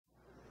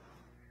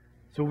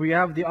So we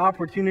have the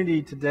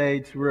opportunity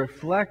today to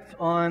reflect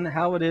on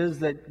how it is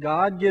that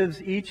God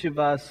gives each of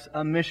us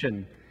a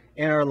mission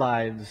in our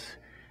lives.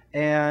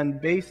 And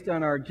based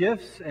on our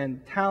gifts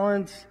and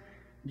talents,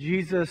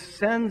 Jesus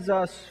sends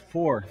us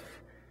forth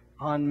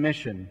on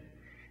mission.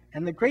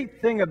 And the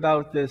great thing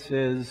about this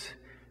is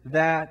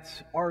that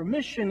our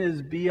mission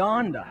is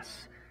beyond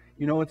us.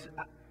 You know,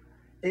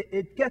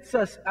 it gets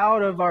us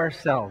out of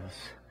ourselves.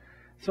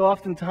 So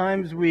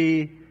oftentimes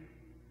we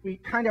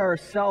kind of are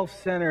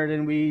self-centered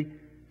and we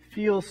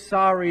feel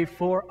sorry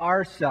for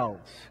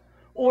ourselves.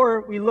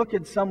 Or we look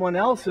at someone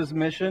else's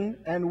mission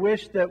and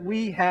wish that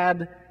we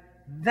had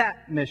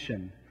that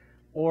mission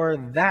or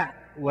that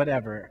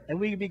whatever, and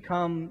we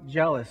become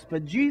jealous.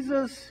 But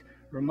Jesus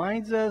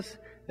reminds us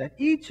that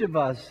each of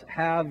us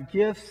have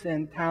gifts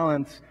and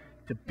talents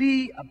to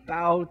be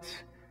about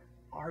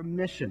our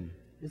mission.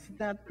 Isn't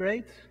that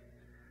great?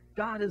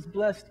 God has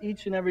blessed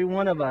each and every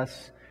one of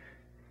us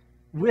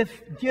with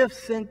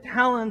gifts and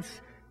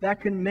talents that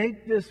can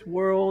make this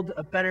world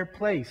a better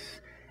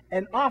place.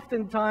 And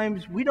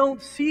oftentimes we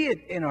don't see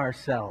it in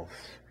ourselves.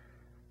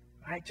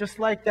 Right? Just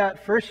like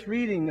that first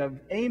reading of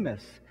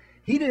Amos.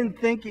 He didn't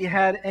think he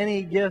had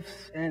any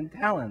gifts and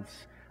talents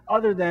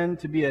other than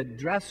to be a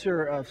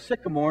dresser of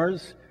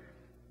sycamores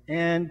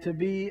and to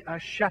be a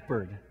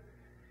shepherd.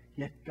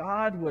 Yet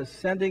God was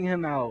sending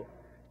him out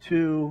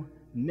to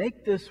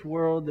make this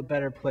world a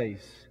better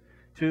place,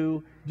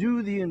 to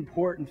do the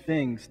important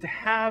things, to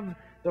have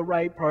the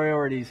right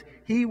priorities.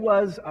 He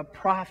was a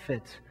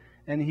prophet,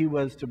 and he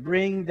was to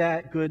bring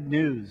that good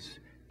news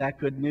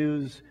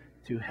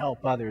to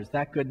help others,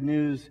 that good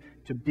news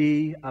to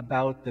be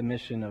about the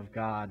mission of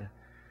God.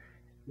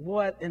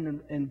 What an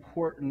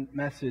important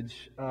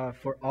message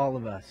for all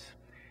of us,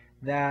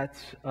 that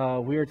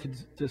we are to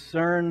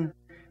discern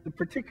the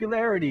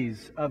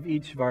particularities of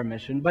each of our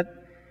mission,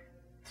 but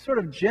sort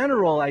of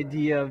general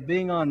idea of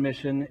being on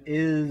mission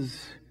is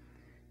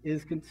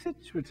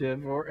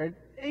constitutive, or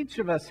each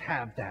of us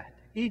have that.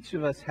 Each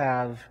of us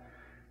have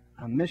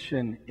a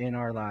mission in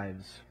our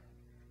lives.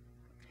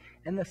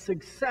 And the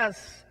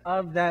success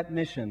of that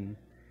mission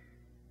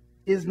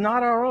is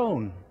not our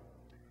own.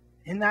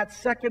 In that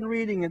second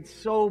reading, it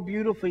so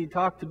beautifully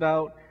talked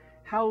about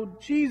how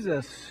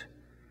Jesus,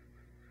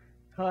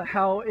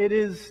 how it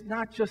is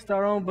not just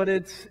our own, but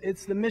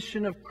it's the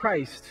mission of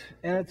Christ.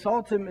 And it's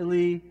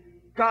ultimately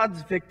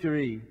God's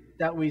victory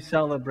that we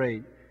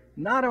celebrate.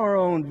 Not our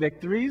own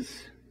victories,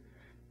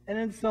 and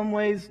in some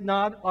ways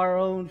not our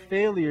own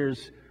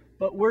failures,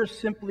 but we're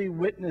simply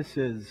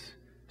witnesses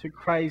to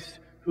Christ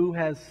who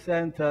has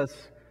sent us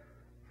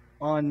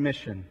on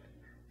mission.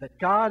 That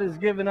God has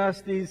given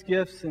us these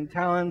gifts and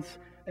talents,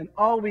 and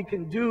all we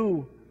can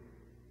do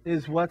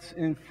is what's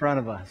in front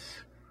of us.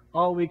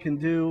 All we can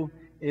do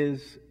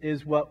is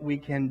what we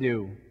can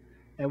do,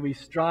 and we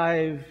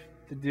strive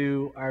to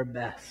do our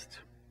best.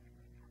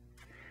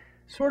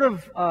 Sort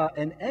of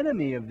an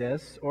enemy of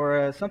this,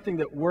 or something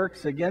that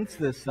works against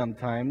this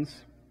sometimes,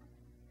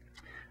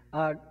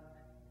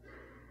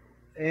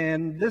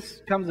 and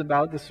this comes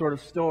about, this sort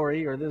of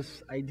story or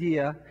this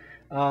idea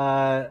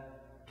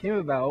came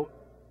about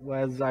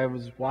as I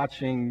was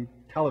watching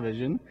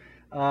television.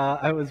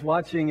 I was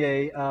watching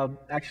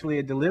actually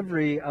a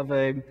delivery of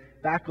a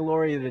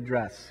baccalaureate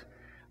address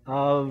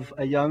of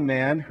a young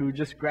man who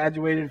just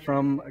graduated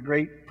from a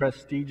great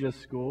prestigious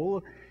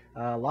school,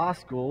 law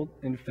school,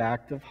 in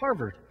fact, of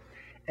Harvard.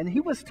 And he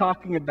was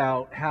talking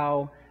about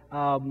how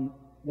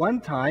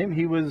one time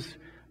he was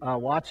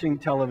watching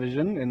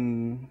television,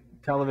 and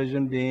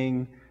television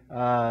being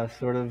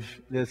sort of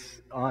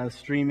this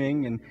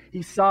streaming, and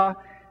he saw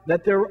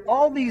that there were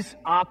all these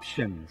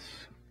options,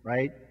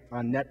 right,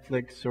 on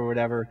Netflix or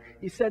whatever.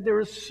 He said there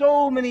were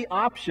so many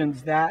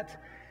options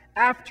that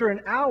after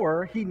an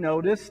hour he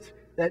noticed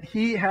that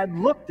he had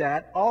looked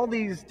at all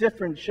these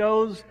different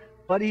shows,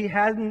 but he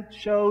hadn't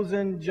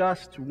chosen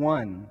just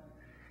one,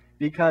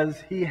 because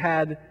he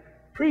had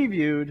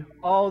previewed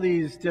all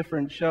these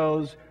different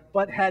shows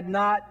but had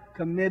not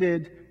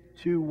committed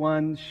to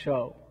one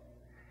show.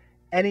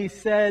 And he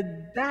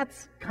said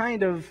that's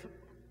kind of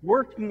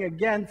working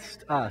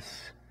against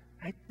us.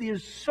 Right?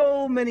 There's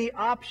so many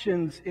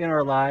options in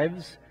our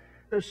lives.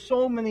 There's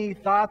so many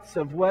thoughts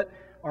of what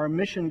our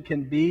mission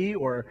can be,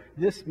 or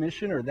this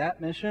mission or that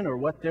mission, or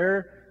what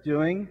they're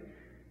doing,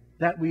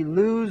 that we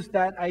lose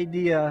that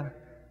idea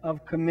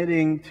of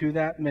committing to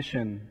that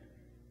mission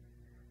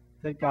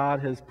that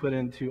God has put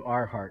into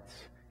our hearts.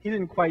 He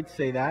didn't quite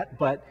say that,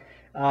 but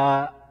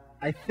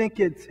I think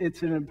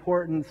it's an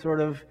important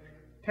sort of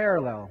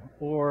parallel,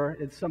 or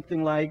it's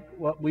something like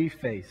what we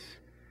face.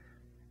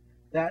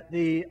 That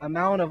the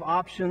amount of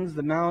options,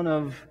 the amount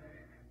of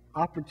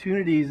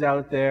opportunities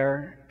out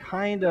there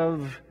kind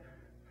of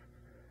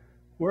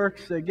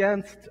works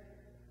against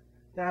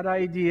that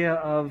idea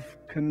of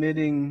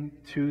committing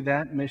to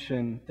that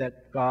mission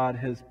that God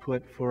has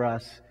put for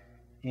us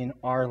in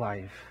our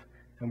life.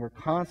 And we're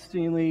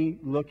constantly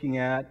looking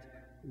at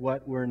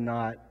what we're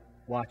not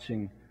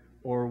watching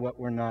or what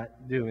we're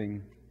not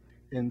doing,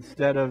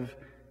 instead of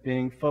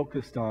being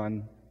focused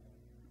on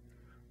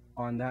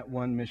on that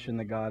one mission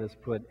that God has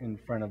put in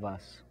front of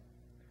us.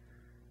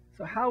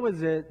 So how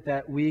is it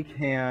that we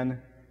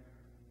can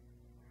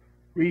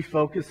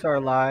refocus our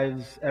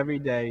lives every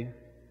day?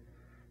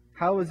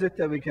 How is it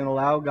that we can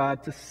allow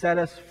God to set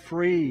us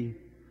free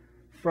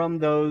from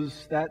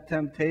that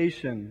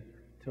temptation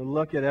to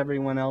look at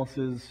everyone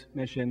else's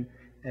mission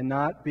and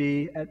not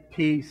be at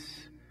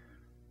peace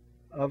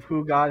of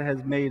who God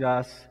has made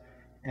us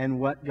and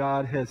what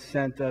God has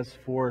sent us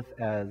forth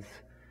as?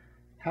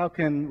 How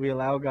can we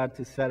allow God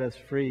to set us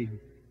free?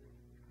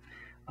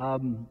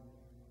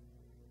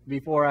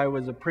 Before I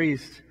was a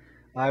priest,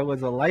 I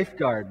was a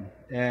lifeguard,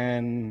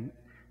 and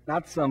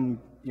not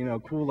some,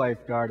 cool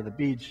lifeguard at the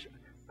beach.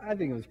 I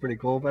think it was pretty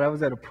cool, but I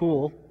was at a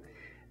pool,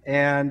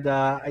 and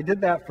I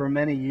did that for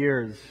many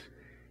years.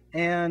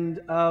 And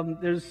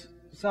there's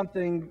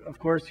something, of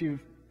course, we've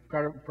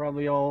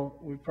probably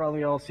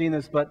all seen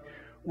this, but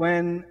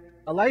when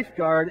a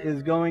lifeguard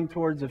is going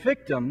towards a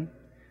victim,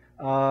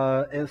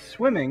 is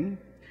swimming,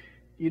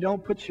 you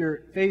don't put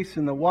your face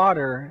in the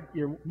water.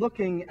 You're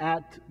looking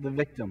at the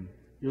victim.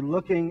 You're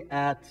looking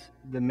at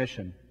the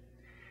mission.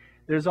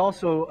 There's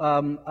also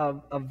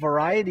a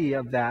variety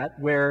of that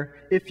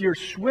where if you're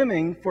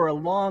swimming for a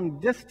long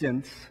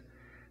distance,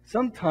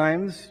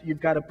 sometimes you've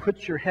got to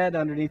put your head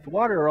underneath the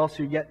water or else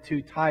you get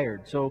too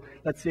tired. So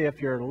let's say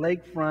if you're at a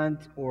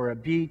lakefront or a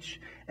beach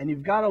and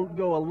you've got to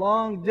go a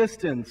long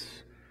distance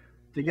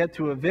to get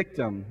to a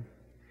victim,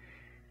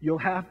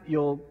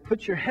 you'll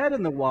put your head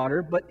in the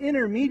water, but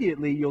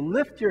intermediately you'll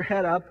lift your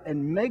head up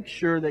and make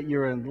sure that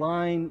you're in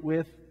line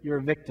with your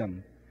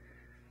victim.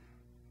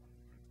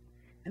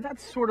 And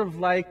that's sort of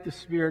like the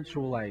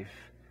spiritual life.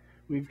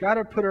 We've got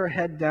to put our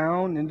head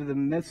down into the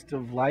midst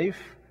of life,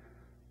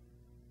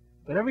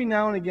 but every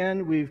now and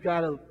again we've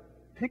got to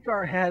pick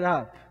our head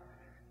up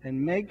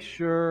and make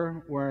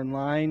sure we're in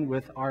line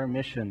with our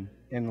mission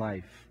in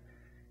life,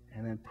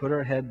 and then put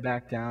our head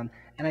back down.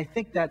 And I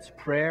think that's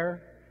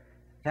prayer.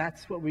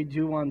 That's what we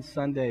do on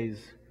Sundays,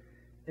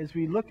 is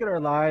we look at our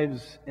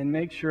lives and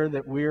make sure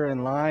that we're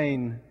in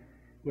line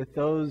with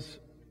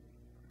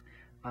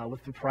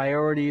with the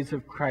priorities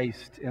of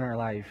Christ in our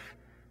life,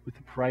 with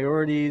the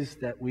priorities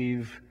that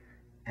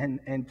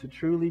and to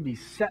truly be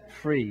set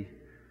free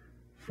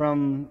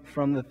from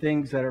the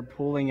things that are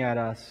pulling at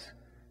us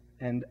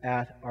and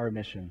at our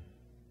mission.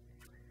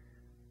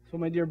 So,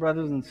 my dear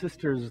brothers and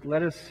sisters,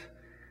 let us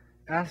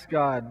ask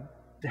God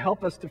to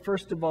help us to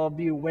first of all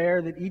be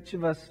aware that each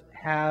of us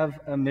have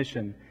a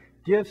mission,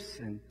 gifts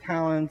and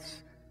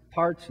talents,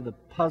 parts of the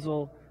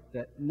puzzle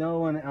that no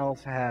one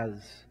else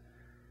has.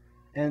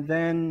 And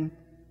then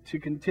to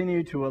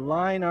continue to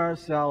align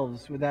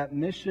ourselves with that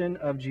mission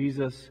of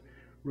Jesus,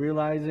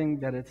 realizing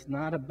that it's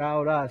not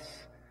about us,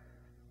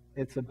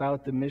 it's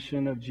about the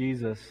mission of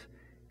Jesus.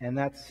 And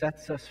that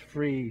sets us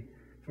free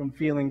from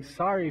feeling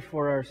sorry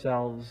for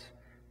ourselves,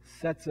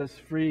 sets us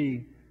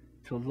free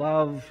to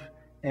love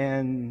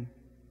and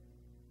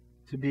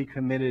to be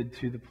committed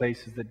to the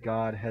places that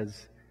God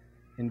has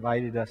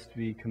invited us to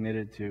be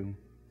committed to.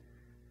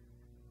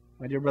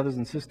 My dear brothers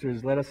and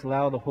sisters, let us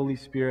allow the Holy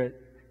Spirit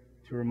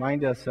to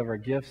remind us of our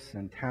gifts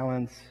and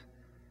talents,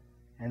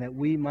 and that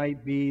we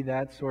might be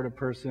that sort of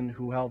person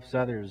who helps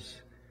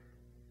others,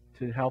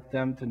 to help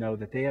them to know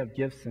that they have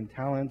gifts and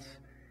talents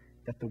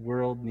that the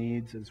world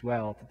needs as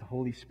well, that the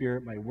Holy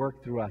Spirit might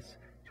work through us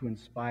to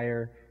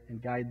inspire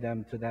and guide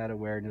them to that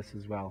awareness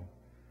as well.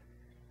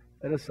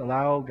 Let us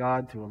allow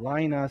God to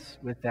align us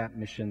with that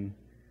mission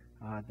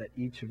that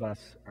each of us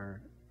are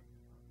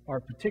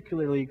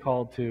particularly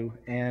called to,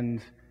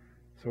 and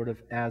sort of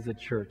as a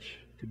church,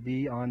 to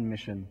be on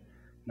mission,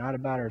 not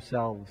about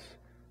ourselves,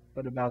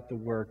 but about the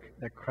work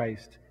that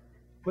Christ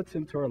puts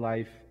into our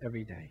life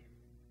every day.